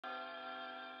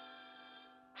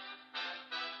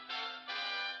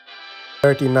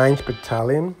39th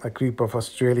Battalion, a group of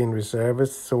Australian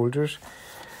reservist soldiers,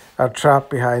 are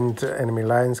trapped behind enemy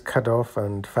lines, cut off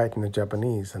and fighting the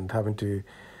Japanese and having to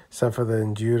suffer the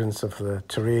endurance of the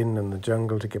terrain and the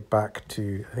jungle to get back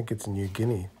to, I think it's New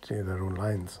Guinea, to their own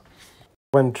lines.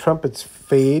 When trumpets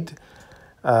fade,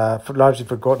 for largely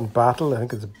forgotten battle, I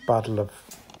think it's a battle of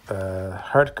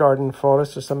Hurtgarden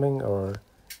Forest or something, or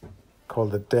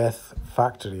called the Death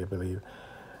Factory, I believe,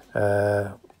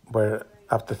 where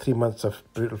after 3 months of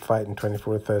brutal fighting,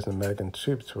 24,000 American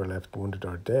troops were left wounded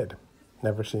or dead.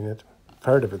 Never seen it.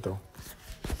 Heard of it though.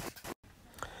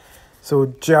 So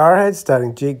Jarhead,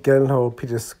 starring Jake Gyllenhaal,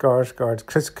 Peter Sarsgaard,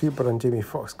 Chris Cooper and Jamie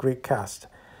Foxx. Great cast.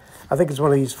 I think it's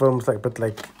one of these films like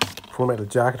Full Metal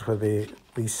Jacket, where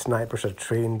these snipers are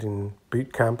trained in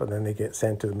boot camp and then they get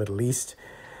sent to the Middle East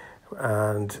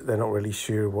and they're not really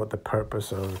sure what the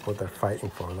purpose or what they're fighting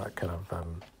for. That kind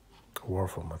of war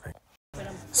film, I think.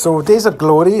 So Days of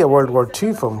Glory, a World War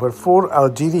II film, where 4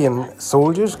 Algerian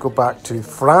soldiers go back to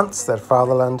France, their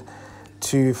fatherland,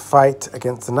 to fight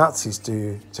against the Nazis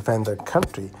to defend their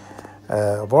country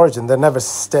of origin. They never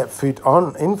stepped foot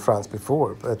in France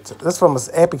before, but this film has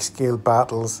epic scale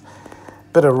battles,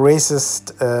 bit of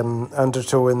racist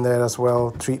undertow in there as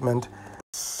well, treatment.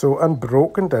 So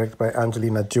Unbroken, directed by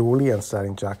Angelina Jolie and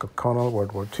starring Jack O'Connell,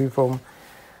 World War II film.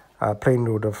 A plane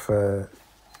load of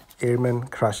airmen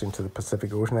crash into the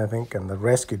Pacific Ocean, I think, and they're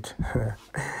rescued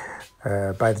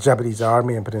by the Japanese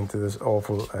army and put into this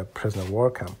awful prisoner of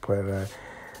war camp, where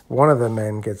one of the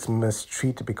men gets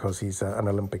mistreated because he's an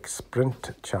Olympic sprint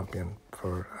champion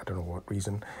for I don't know what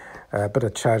reason. A bit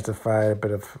of Chariots of Fire, a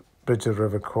bit of Bridge of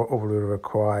River over the River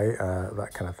Kwai,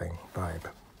 that kind of thing, vibe.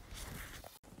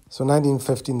 So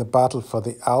 1915, the Battle for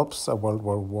the Alps, a World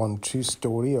War I true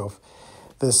story of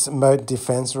this mountain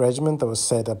defence regiment that was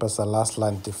set up as a last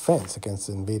line of defence against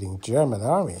the invading German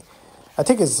army. I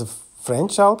think it's the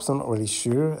French Alps, I'm not really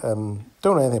sure. Don't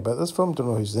know anything about this film, don't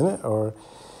know who's in it, or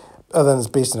other than it's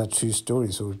based on a true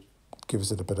story, so it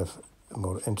gives it a bit of a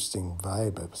more interesting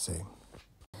vibe, I would say.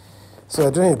 So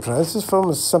I don't know how to pronounce this film.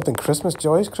 It's something Christmas,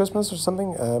 Joyous Christmas or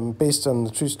something, based on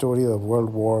the true story of World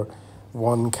War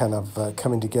I kind of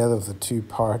coming together of the two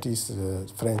parties,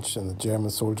 the French and the German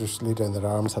soldiers laid down their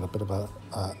arms, had a bit of a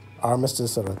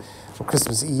armistice or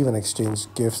Christmas Eve and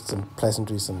exchanged gifts and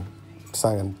pleasantries and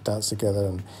sang and danced together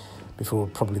and before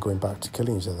probably going back to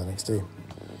killing each other the next day.